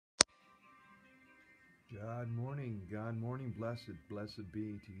God morning, blessed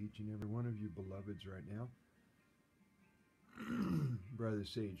be to each and every one of you beloveds right now. Brother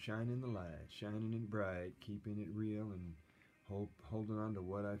Sage, shining the light, shining it bright, keeping it real and holding on to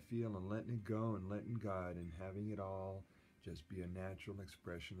what I feel and letting it go and letting God and having it all just be a natural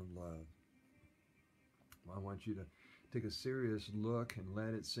expression of love. Well, I want you to take a serious look and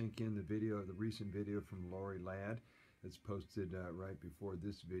let it sink in the recent video from Lori Ladd that's posted right before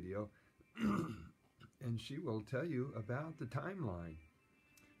this video. And she will tell you about the timeline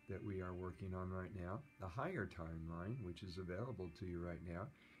that we are working on right now, the higher timeline, which is available to you right now.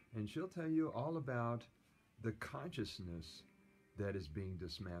 And she'll tell you all about the consciousness that is being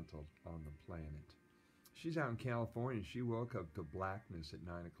dismantled on the planet. She's out in California and she woke up to blackness at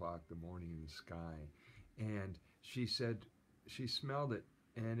 9 o'clock in the morning in the sky. And she said she smelled it,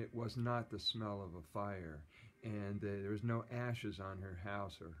 and it was not the smell of a fire, and there was no ashes on her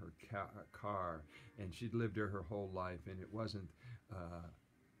house or her car, and she'd lived there her whole life, and it wasn't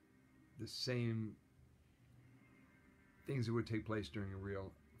the same things that would take place during a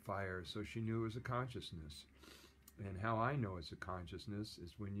real fire. So she knew it was a consciousness. And how I know it's a consciousness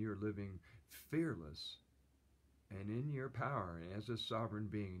is when you're living fearless and in your power as a sovereign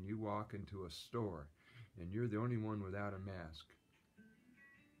being, and you walk into a store and you're the only one without a mask.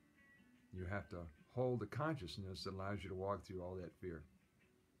 You have to hold the consciousness that allows you to walk through all that fear,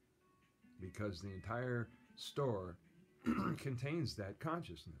 because the entire store contains that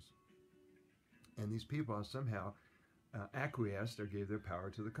consciousness. And these people have somehow acquiesced or gave their power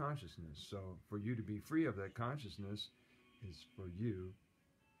to the consciousness. So for you to be free of that consciousness is for you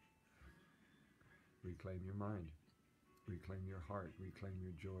reclaim your mind, reclaim your heart, reclaim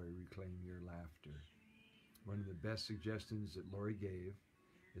your joy, reclaim your laughter. One of the best suggestions that Lori gave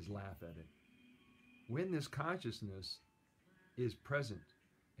is laugh at it. When this consciousness is present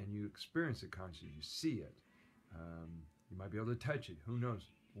and you experience the consciousness, you see it, you might be able to touch it, who knows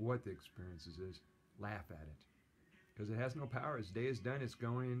what the experience is, laugh at it. Because it has no power. Its day is done, it's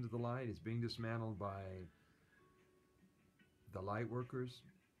going into the light, it's being dismantled by the light workers,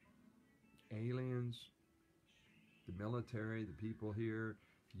 aliens, the military, the people here,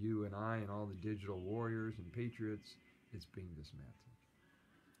 you and I and all the digital warriors and patriots. It's being dismantled.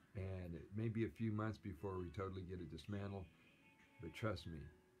 And it may be a few months before we totally get it dismantled, but trust me,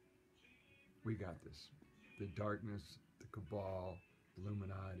 we got this. The darkness, the cabal, the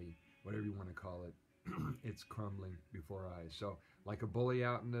Illuminati, whatever you want to call it, it's crumbling before our eyes. So like a bully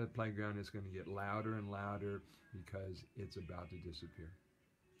out in the playground, it's going to get louder and louder because it's about to disappear.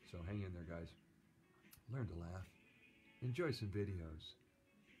 So hang in there, guys. Learn to laugh. Enjoy some videos.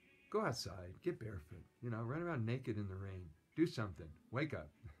 Go outside, get barefoot, run around naked in the rain. Do something. Wake up.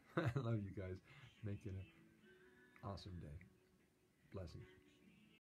 I love you guys. Make it an awesome day. Blessings.